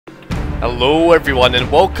Hello everyone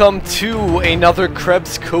and welcome to another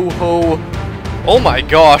Krebs Coho, oh my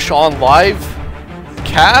gosh, OnLive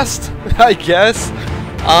cast, I guess.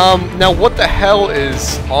 Now what the hell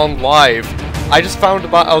is OnLive? I just found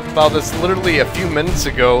out about this literally a few minutes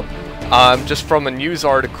ago, just from a news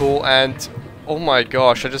article, and oh my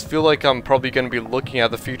gosh, I just feel like I'm probably going to be looking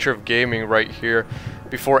at the future of gaming right here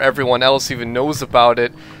before everyone else even knows about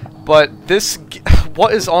it. But this,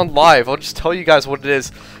 what is OnLive? I'll just tell you guys what it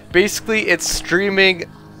is. Basically, it's streaming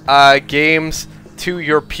games to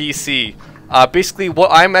your PC. Basically,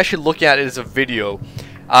 what I'm actually looking at is a video.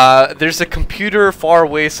 There's a computer far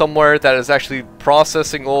away somewhere that is actually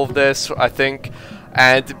processing all of this, I think.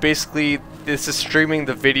 And basically, this is streaming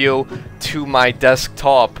the video to my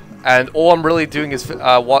desktop. And all I'm really doing is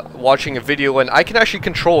watching a video, and I can actually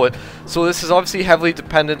control it. So this is obviously heavily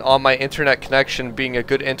dependent on my internet connection being a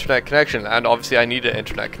good internet connection. And obviously, I need an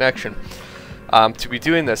internet connection to be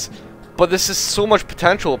doing this. But this is so much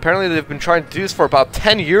potential. Apparently they've been trying to do this for about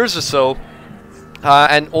 10 years or so,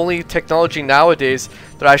 and only technology nowadays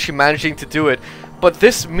they're actually managing to do it. But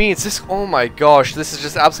this means this, oh my gosh, this is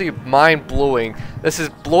just absolutely mind-blowing. This is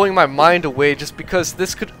blowing my mind away, just because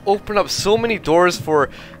this could open up so many doors for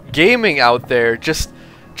gaming out there. Just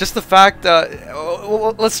the fact that,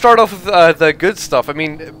 let's start off with the good stuff. I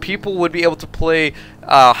mean, people would be able to play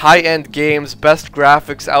high-end games, best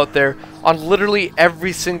graphics out there on literally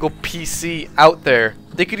every single PC out there.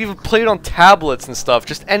 They could even play it on tablets and stuff.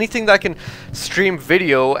 Just anything that can stream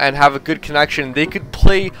video and have a good connection. They could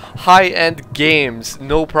play high-end games,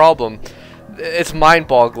 no problem. It's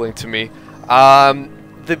mind-boggling to me.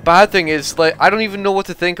 The bad thing is, like, I don't even know what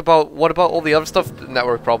to think about. What about all the other stuff?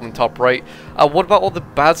 Network problem, top right. What about all the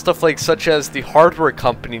bad stuff, like such as the hardware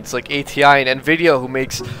companies like ATI and Nvidia, who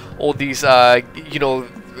makes all these, you know,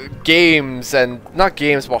 games, and not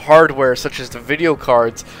games, but hardware such as the video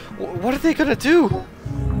cards. What are they gonna do?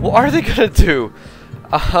 What are they gonna do?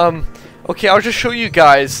 Okay, I'll just show you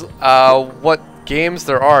guys what games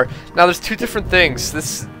there are. Now, there's two different things.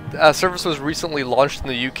 This service was recently launched in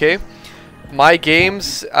the UK. My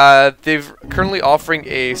Games, they're currently offering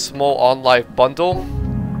a small OnLive bundle.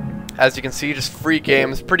 As you can see, just free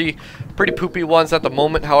games, pretty poopy ones at the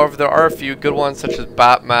moment. However, there are a few good ones such as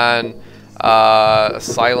Batman,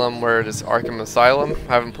 Asylum, where it is Arkham Asylum.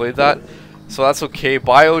 I haven't played that, so that's okay.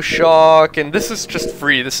 BioShock, and this is just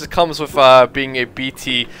free. This comes with being a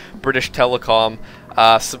BT British Telecom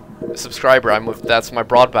subscriber. That's my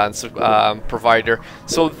broadband provider.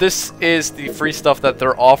 So this is the free stuff that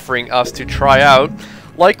they're offering us to try out.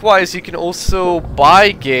 Likewise, you can also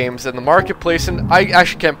buy games in the marketplace, and I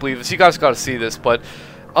actually can't believe this. You guys got to see this, but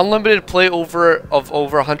unlimited play of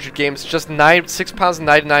over 100 games, just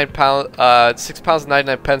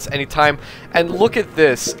 £6.99 anytime. And look at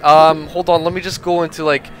this. Hold on, let me just go into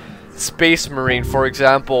like Space Marine, for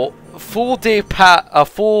example. Full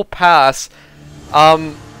pass.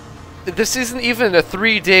 This isn't even a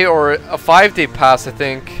 3-day or a 5-day pass, I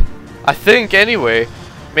think anyway.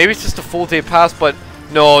 Maybe it's just a full day pass, but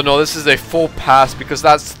no, this is a full pass, because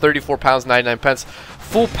that's £34.99.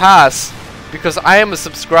 Full pass, because I am a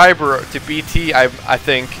subscriber to BT, I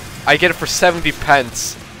think. I get it for 70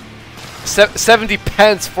 pence. 70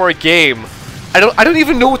 pence for a game. I don't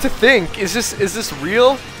even know what to think. Is this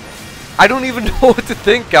real? I don't even know what to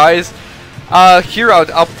think, guys. Here,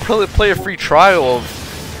 I'll probably play a free trial of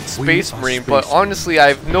Space Marine, but honestly, I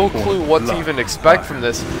have no clue what to even expect from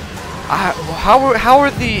this.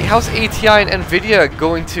 How's ATI and Nvidia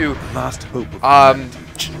going to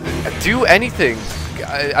do anything?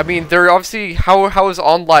 I mean, they're obviously, how is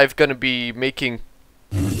OnLive going to be making?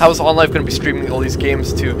 How is OnLive going to be streaming all these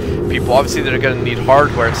games to people? Obviously, they're going to need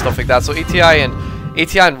hardware and stuff like that. So ATI and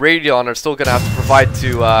Radeon are still going to have to provide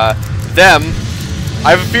to them.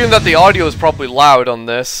 I have a feeling that the audio is probably loud on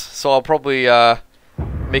this, so I'll probably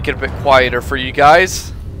make it a bit quieter for you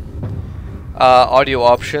guys. Audio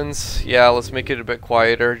options, yeah, let's make it a bit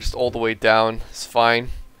quieter, just all the way down. It's fine.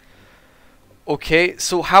 Okay,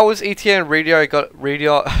 so how is ATI and ATI and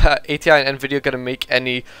Nvidia gonna make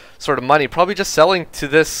any sort of money? Probably just selling to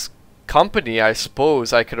this company, I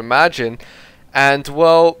suppose. I could imagine. And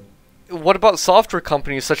well, what about software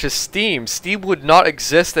companies such as Steam? Steam would not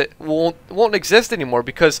exist. It won't exist anymore,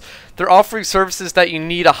 because they're offering services that you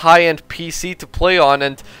need a high-end PC to play on.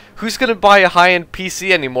 And who's gonna buy a high-end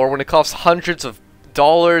PC anymore when it costs hundreds of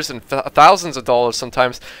dollars and thousands of dollars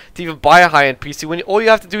sometimes to even buy a high-end PC, when all you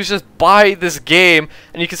have to do is just buy this game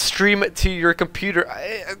and you can stream it to your computer?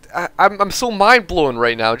 I'm so mind-blown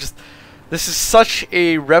right now. Just, this is such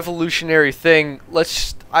a revolutionary thing.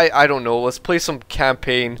 I don't know, let's play some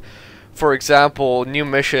campaign. For example, new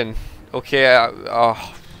mission. Okay,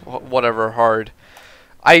 whatever hard.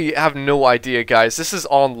 I have no idea, guys. This is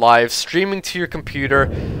OnLive, streaming to your computer.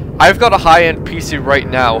 I've got a high-end PC right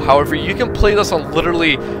now. However, you can play this on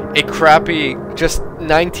literally a crappy, just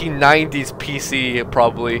 1990s PC,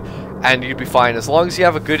 probably, and you'd be fine. As long as you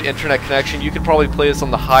have a good internet connection, you could probably play this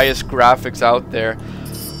on the highest graphics out there.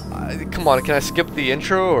 Come on, can I skip the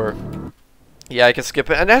intro, or...? Yeah, I can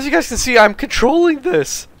skip it. And as you guys can see, I'm controlling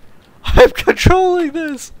this. I'm controlling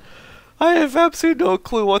this. I have absolutely no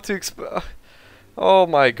clue what to expect. Oh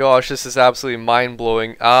my gosh, this is absolutely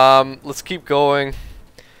mind-blowing. Let's keep going.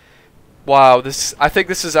 Wow, I think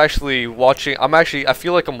this is actually watching, I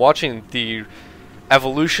feel like I'm watching the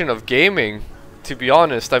evolution of gaming, to be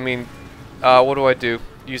honest. I mean, what do I do?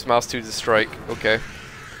 Use mouse to strike, okay.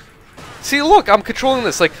 See, look, I'm controlling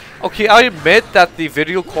this, like, okay, I admit that the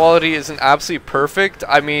video quality isn't absolutely perfect.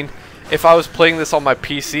 I mean, if I was playing this on my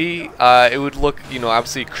PC, it would look, you know,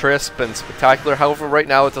 absolutely crisp and spectacular. However, right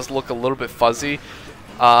now it does look a little bit fuzzy.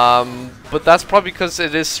 But that's probably because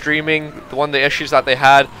it is streaming. One of the issues that they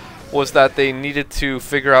had was that they needed to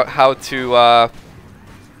figure out how to,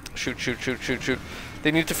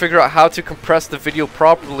 They need to figure out how to compress the video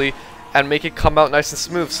properly and make it come out nice and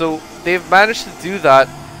smooth. So they've managed to do that.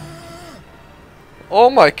 Oh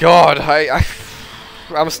my god,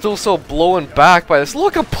 I'm still so blown back by this.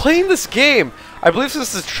 Look, I'm playing this game. I believe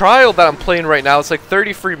this is a trial that I'm playing right now. It's like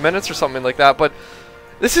 33 minutes or something like that. But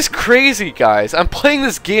this is crazy, guys. I'm playing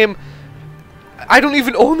this game. I don't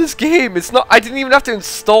even own this game. It's not. I didn't even have to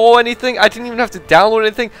install anything. I didn't even have to download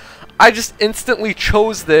anything. I just instantly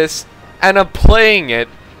chose this, and I'm playing it.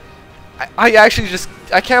 I actually just.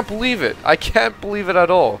 I can't believe it. I can't believe it at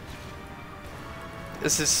all.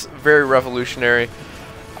 This is very revolutionary.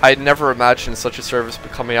 I'd never imagined such a service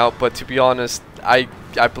coming out, but to be honest, I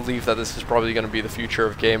believe that this is probably going to be the future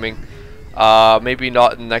of gaming. Maybe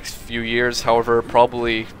not in the next few years, however,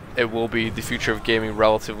 probably it will be the future of gaming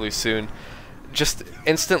relatively soon. Just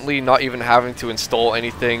instantly not even having to install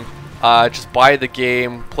anything, just buy the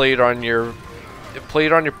game, play it on your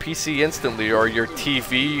PC instantly, or your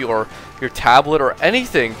TV, or your tablet, or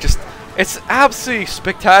anything. Just, it's absolutely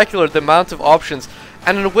spectacular, the amount of options.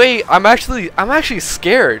 And in a way, I'm actually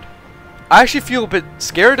scared. I actually feel a bit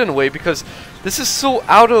scared in a way, because this is so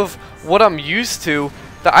out of what I'm used to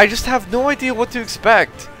that I just have no idea what to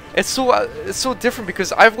expect. It's so different,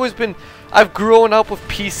 because I've grown up with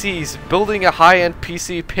PCs, building a high-end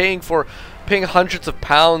PC, paying hundreds of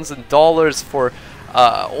pounds and dollars for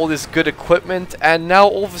all this good equipment, and now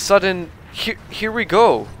all of a sudden, here we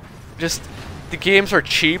go. Just, the games are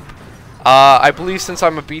cheap. I believe since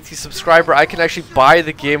I'm a BT subscriber, I can actually buy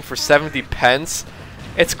the game for 70 pence.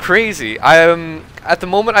 It's crazy. At the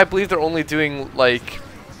moment, I believe they're only doing like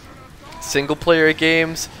single-player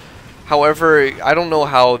games. However, I don't know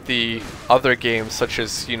how the other games, such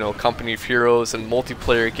as, you know, Company of Heroes and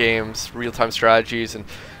multiplayer games, real-time strategies, and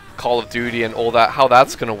Call of Duty and all that, how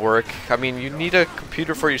that's gonna work. I mean, you need a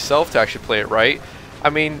computer for yourself to actually play it, right? I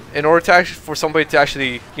mean, in order to for somebody to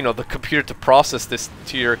actually, you know, the computer to process this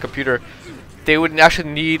to your computer, they would actually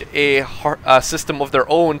need a system of their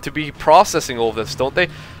own to be processing all of this, don't they?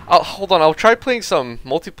 Hold on, I'll try playing some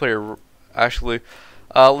multiplayer, actually.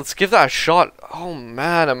 Let's give that a shot. Oh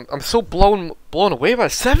man, I'm so blown away by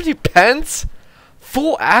 70 pence?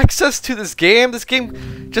 Full access to this game? This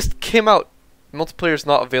game just came out. Multiplayer is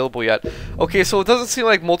not available yet. Okay, so it doesn't seem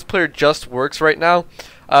like multiplayer just works right now.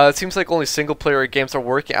 It seems like only single player games are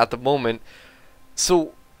working at the moment.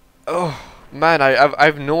 So, oh man, I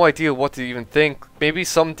have no idea what to even think. Maybe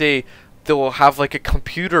someday they'll have like a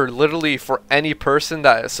computer literally for any person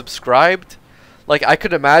that is subscribed. Like, I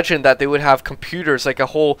could imagine that they would have computers, like a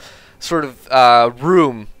whole sort of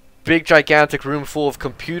room, big gigantic room full of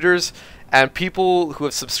computers, and people who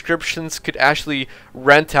have subscriptions could actually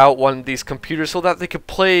rent out one of these computers so that they could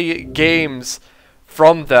play games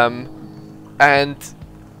from them. And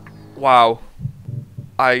wow,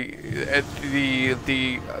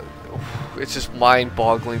 it's just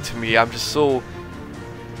mind-boggling to me. I'm just so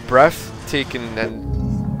breathtaking, and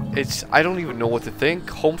I don't even know what to think.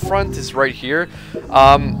 Homefront is right here.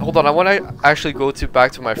 Hold on, I want to actually go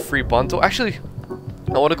back to my free bundle. Actually,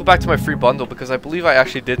 I want to go back to my free bundle because I believe I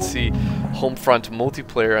actually did see Homefront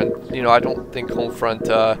multiplayer, and you know, I don't think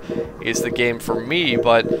Homefront is the game for me,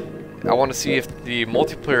 but I want to see if the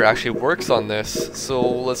multiplayer actually works on this. So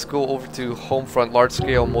let's go over to Homefront, large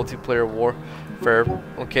scale multiplayer warfare.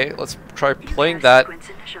 Okay, let's try playing that,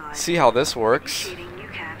 see how this works.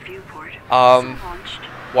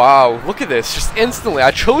 Wow, look at this, just instantly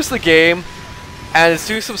I chose the game and it's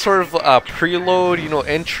doing some sort of preload, you know,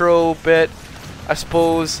 intro bit, I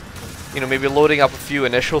suppose, you know, maybe loading up a few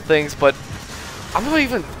initial things, but I'm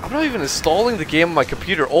not even installing the game on my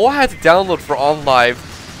computer. All I had to download for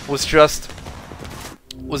OnLive was just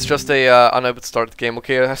a unable to start the game.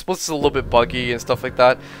 Okay, I suppose it's a little bit buggy and stuff like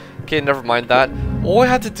that. Okay, never mind that. All I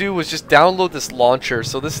had to do was just download this launcher.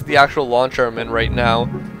 So this is the actual launcher I'm in right now,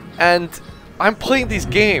 and I'm playing these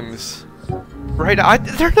games right now.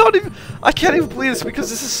 They're not even. I can't even believe this because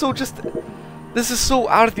this is so this is so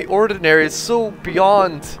out of the ordinary. It's so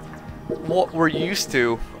beyond what we're used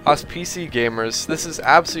to, us PC gamers. This is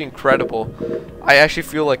absolutely incredible. I actually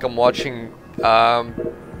feel like I'm watching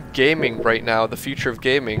gaming right now, the future of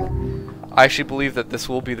gaming. I actually believe that this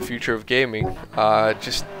will be the future of gaming.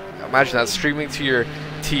 Just imagine that, streaming to your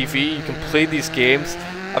TV, you can play these games.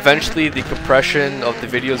 Eventually the compression of the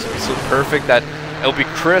videos will be so perfect that it'll be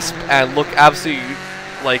crisp and look absolutely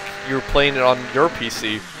like you're playing it on your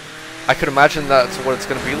PC. I could imagine that's what it's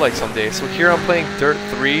going to be like someday. So here I'm playing Dirt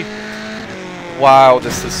 3. Wow,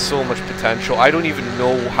 this is so much potential. I don't even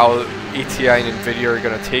know how ATI and Nvidia are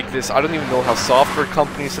going to take this. I don't even know how software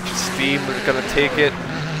companies such as Steam are going to take it.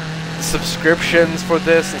 Subscriptions for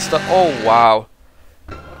this and stuff. Oh wow.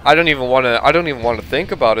 I don't even want to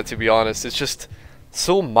think about it, to be honest. It's just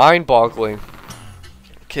so mind-boggling.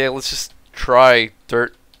 Okay, let's just try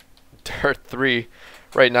Dirt 3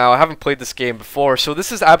 right now. I haven't played this game before, so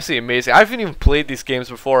this is absolutely amazing. I haven't even played these games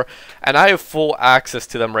before, and I have full access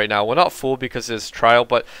to them right now. Well, not full because it's trial,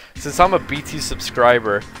 but since I'm a BT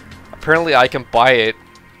subscriber, apparently I can buy it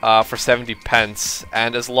for 70 pence,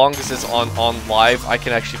 and as long as it's on OnLive, I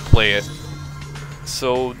can actually play it.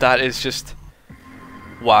 So that is just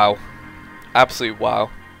wow, absolutely wow.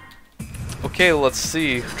 Okay, let's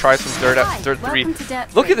see. Try some Dirt 3.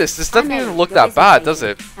 Look at this. This doesn't even look that bad, does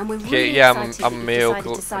it? Okay, yeah, I'm male.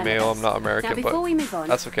 I'm not American, but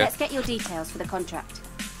that's okay. Let's get your details for the contract.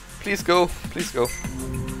 Please go. Please go.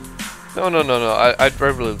 No. I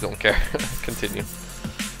really don't care. Continue.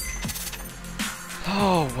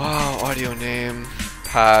 Oh wow. Audio name.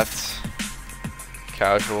 Pat.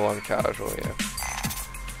 Casual. I'm casual. Yeah.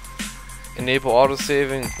 Enable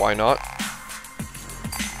autosaving. Why not?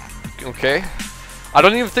 Okay. I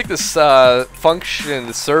don't even think this function,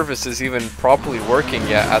 the service is even properly working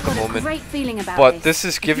yet at the moment. But this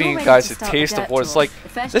is giving you guys a taste of what it's like.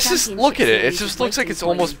 This is, look at it. It just looks like it's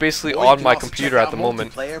almost basically on my computer at the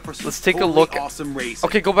moment. Let's take a look.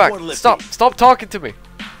 Okay, go back. Stop talking to me.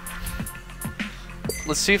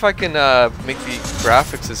 Let's see if I can make the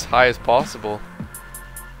graphics as high as possible.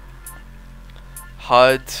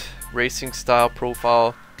 HUD, racing style,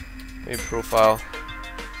 profile, maybe profile.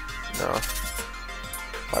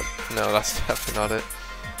 No, that's definitely not it.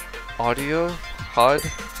 Audio, HUD,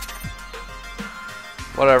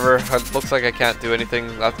 whatever. It looks like I can't do anything.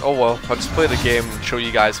 Oh well, I'll just play the game and show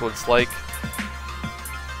you guys what it's like.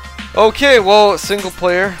 Okay, well, single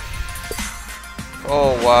player.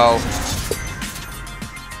 Oh wow.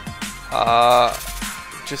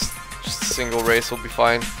 Just single race will be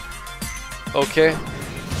fine. Okay.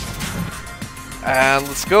 And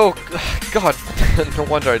let's go. God, no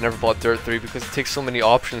wonder I never bought Dirt 3 because it takes so many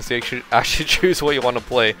options to actually choose what you want to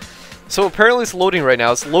play. So apparently it's loading right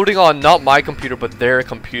now. It's loading on not my computer but their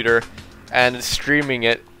computer, and it's streaming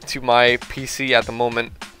it to my PC at the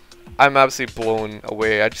moment. I'm absolutely blown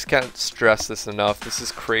away. I just can't stress this enough. This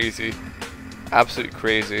is crazy. Absolutely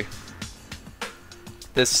crazy.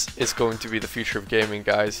 This is going to be the future of gaming,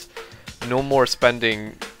 guys. No more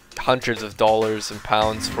spending hundreds of dollars and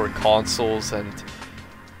pounds for consoles and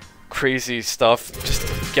crazy stuff. Just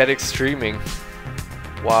get it streaming.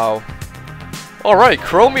 Wow. Alright,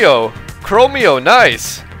 Chromio,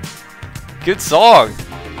 nice. Good song.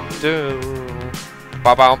 Do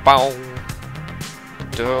bow bow bow.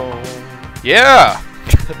 Do yeah.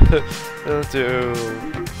 Do.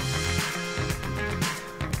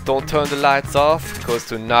 Don't turn the lights off, cause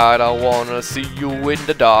tonight I wanna see you in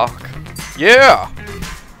the dark. Yeah.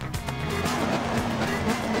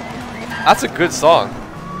 That's a good song.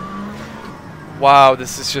 Wow,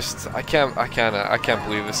 this is just I can't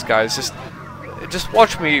believe this, guys. Just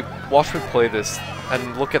watch me play this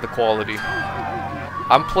and look at the quality.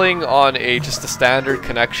 I'm playing on just a standard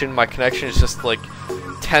connection. My connection is just like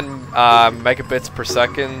 10 megabits per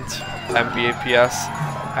second Mbps,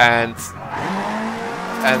 and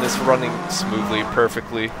it's running smoothly,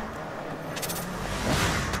 perfectly.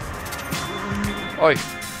 Oi.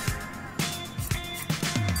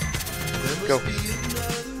 Go.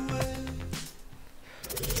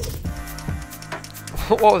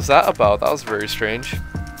 What was that about? That was very strange.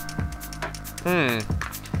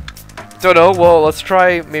 Don't know. Well, let's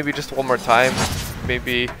try maybe just one more time.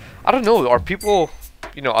 Maybe, I don't know. Are people,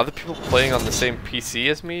 other people playing on the same PC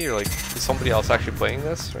as me? Or like, is somebody else actually playing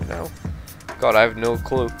this right now? God, I have no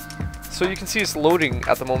clue. So you can see it's loading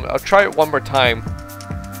at the moment. I'll try it one more time.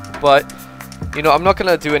 But, you know, I'm not going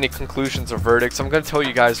to do any conclusions or verdicts. I'm going to tell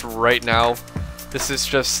you guys right now, this is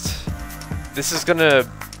going to,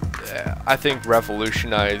 I think,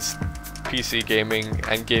 revolutionize PC gaming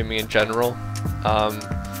and gaming in general.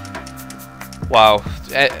 Wow,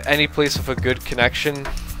 any place with a good connection,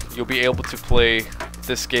 you'll be able to play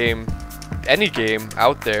this game, any game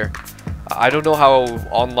out there. I don't know how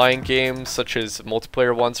online games such as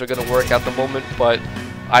multiplayer ones are going to work at the moment, but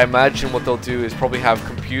I imagine what they'll do is probably have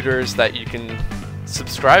computers that you can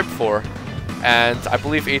subscribe for. And I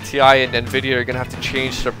believe ATI and Nvidia are going to have to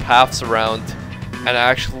change their paths around and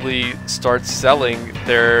actually start selling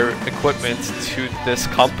their equipment to this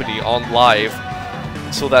company OnLive,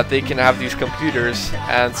 so that they can have these computers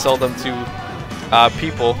and sell them to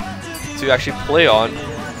people to actually play on.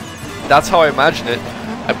 That's how I imagine it.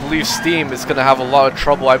 I believe Steam is going to have a lot of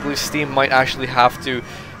trouble. I believe Steam might actually have to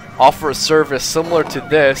offer a service similar to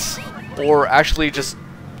this, or actually just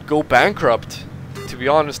go bankrupt. To be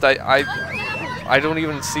honest, I don't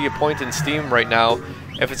even see a point in Steam right now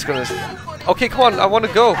if it's going to... Okay, come on, I want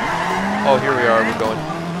to go. Oh, here we are, we're going.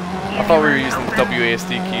 I thought we were using the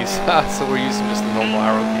WASD keys, so we're using just the normal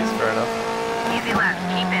arrow keys, fair enough. Easy left,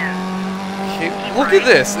 keep in. Okay, look at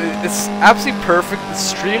this, it's absolutely perfect, it's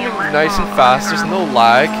streaming nice and fast, there's no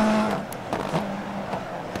lag.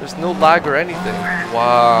 There's no lag or anything.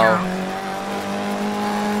 Wow.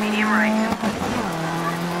 Medium right.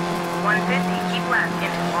 150, keep left,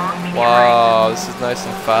 into long, medium Wow, right. this is nice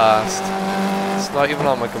and fast. It's not even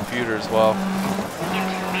on my computer as well.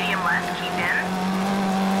 Into medium left, keep in.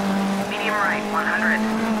 Medium right, 100.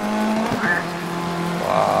 Crest.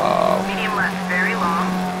 Wow. Medium left, very long.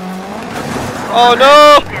 Oh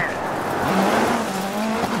no! Keep in.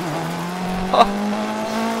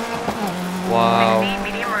 Wow. 60,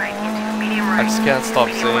 medium right, into medium right. I just can't stop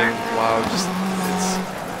medium saying, left. wow,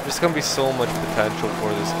 there's gonna be so much potential for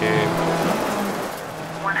this game.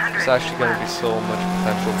 100, There's actually gonna be so much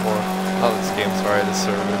potential for, not this game, sorry, this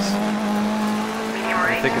service. medium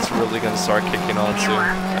I right. think it's really gonna start kicking on soon.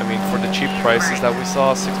 I mean, for the cheap prices that we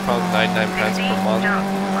saw, £6.99 per month,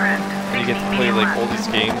 and you get to play like all these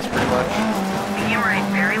games pretty much. Medium right,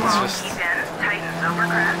 very It's long, just- keep in. Tightens over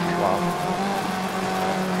crest. Wow.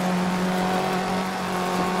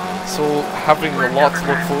 So having a lot to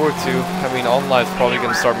look forward to. I mean, OnLive's probably going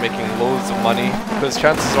to start making loads of money, because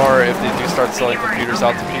chances are if they do start selling computers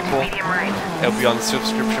out to people, Medium right. it'll be on a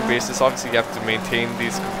subscription basis. Obviously you have to maintain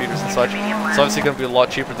these computers and such. It's obviously going to be a lot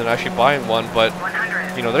cheaper than actually buying one, but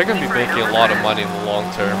 100. you know, they're going to be making a lot of money in the long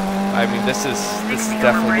term. I mean, this is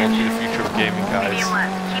definitely going to be the future of gaming, guys. Medium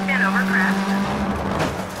left, keep in over crest.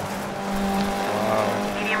 Wow.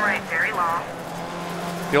 Medium right, very long.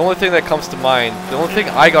 The only thing that comes to mind, the only thing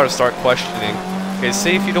I gotta start questioning is,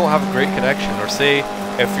 say if you don't have a great connection, or say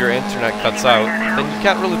if your internet cuts out, then you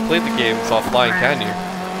can't really play the games offline, can you?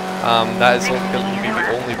 That is going to be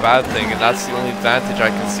the only bad thing, and that's the only advantage I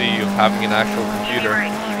can see of having an actual computer.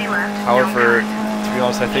 Easy left. However, to be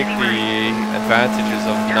honest, I think the advantages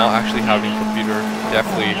of not actually having a computer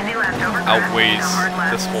definitely outweighs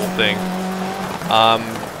this whole thing.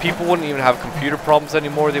 People wouldn't even have computer problems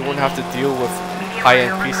anymore. They wouldn't have to deal with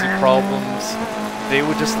high-end PC problems. They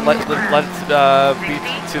would just let it be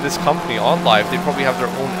to this company OnLive. They probably have their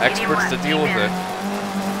own experts to deal with it.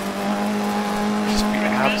 Just be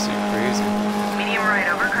absolutely crazy. Medium right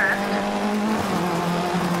over crest.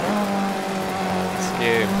 This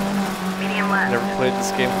game. Medium left. Never played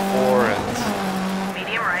this game before, and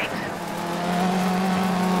Medium right.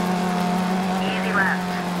 Easy left.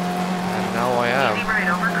 now I am. Easy right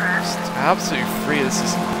over crest. Just absolutely free. This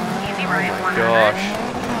is, Easy oh right. my 100. gosh,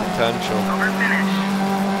 potential. Over finish.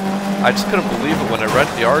 I just couldn't believe it when I read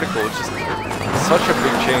the article. It's just such a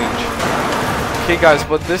big change. Okay, guys,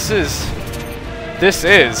 but this is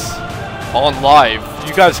OnLive.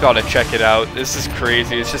 You guys gotta check it out. This is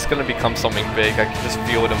crazy. It's just gonna become something big. I can just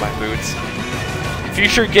feel it in my boots.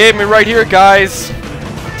 Future gaming right here, guys.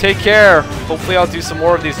 Take care. Hopefully I'll do some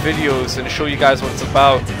more of these videos and show you guys what it's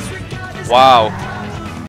about. Wow.